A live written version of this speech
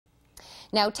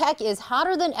Now, tech is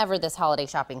hotter than ever this holiday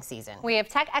shopping season. We have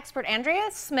tech expert Andrea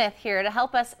Smith here to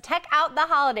help us tech out the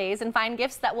holidays and find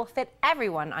gifts that will fit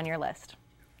everyone on your list.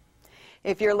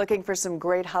 If you're looking for some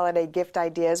great holiday gift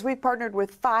ideas, we've partnered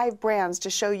with 5 brands to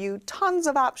show you tons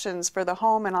of options for the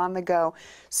home and on the go.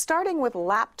 Starting with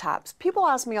laptops. People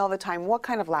ask me all the time, what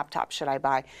kind of laptop should I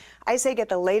buy? I say get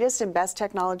the latest and best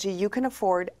technology you can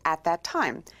afford at that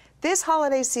time. This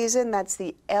holiday season, that's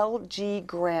the LG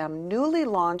Gram, newly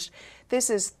launched. This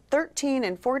is 13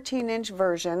 and 14-inch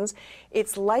versions.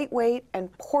 It's lightweight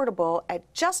and portable at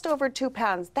just over 2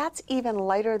 pounds. That's even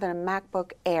lighter than a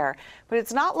MacBook Air. But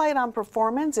it's not light on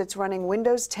performance. It's running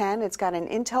Windows 10. It's got an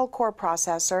Intel Core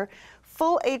processor,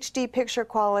 full HD picture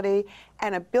quality,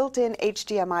 and a built-in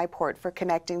HDMI port for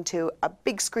connecting to a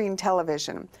big screen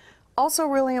television. Also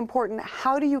really important,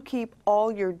 how do you keep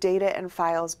all your data and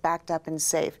files backed up and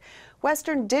safe?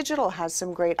 Western Digital has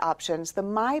some great options. The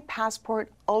My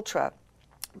Passport Ultra,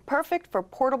 perfect for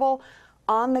portable,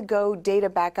 on-the-go data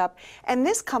backup. And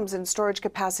this comes in storage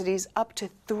capacities up to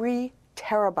 3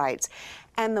 terabytes.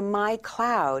 And the My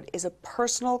Cloud is a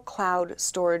personal cloud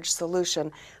storage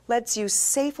solution. Lets you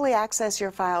safely access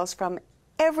your files from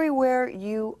everywhere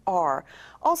you are.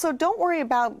 Also, don't worry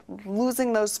about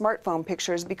losing those smartphone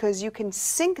pictures because you can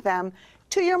sync them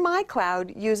to your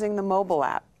MyCloud using the mobile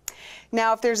app.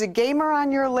 Now, if there's a gamer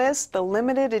on your list, the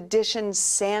limited edition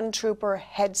Sand Trooper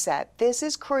headset. This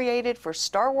is created for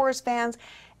Star Wars fans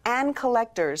and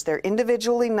collectors. They're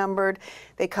individually numbered.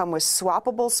 They come with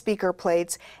swappable speaker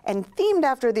plates and themed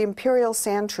after the Imperial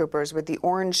Sand Troopers with the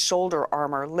orange shoulder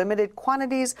armor. Limited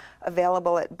quantities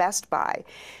available at Best Buy.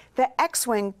 The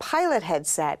X-Wing pilot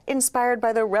headset, inspired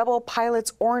by the Rebel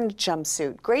pilot's orange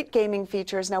jumpsuit. Great gaming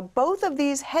features. Now, both of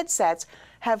these headsets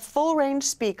have full-range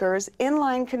speakers,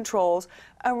 inline controls,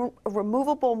 a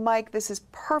removable mic. This is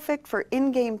perfect for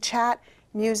in-game chat,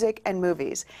 music, and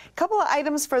movies. A couple of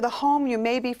items for the home. You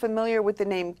may be familiar with the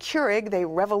name Keurig. They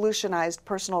revolutionized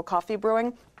personal coffee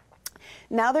brewing.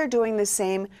 Now they're doing the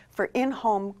same for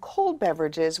in-home cold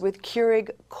beverages with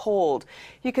Keurig Cold.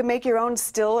 You can make your own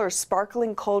still or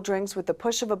sparkling cold drinks with the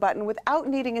push of a button without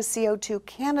needing a CO2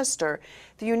 canister.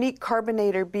 The unique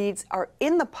carbonator beads are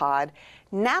in the pod,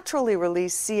 naturally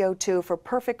release CO2 for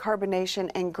perfect carbonation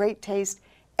and great taste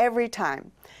every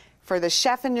time. For the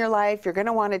chef in your life, you're going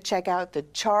to want to check out the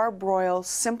Char-Broil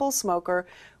Simple Smoker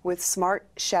with Smart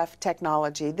Chef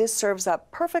technology. This serves up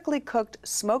perfectly cooked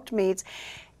smoked meats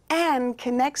and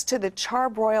connects to the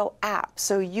Char-Broil app,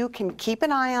 so you can keep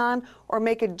an eye on or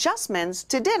make adjustments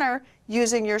to dinner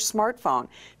using your smartphone.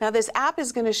 Now, this app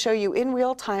is going to show you in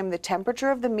real time the temperature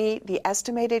of the meat, the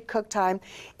estimated cook time,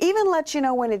 even let you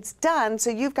know when it's done so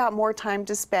you've got more time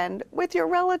to spend with your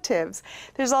relatives.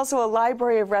 There's also a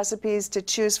library of recipes to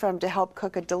choose from to help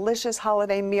cook a delicious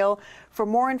holiday meal. For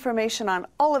more information on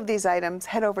all of these items,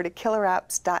 head over to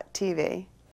killerapps.tv.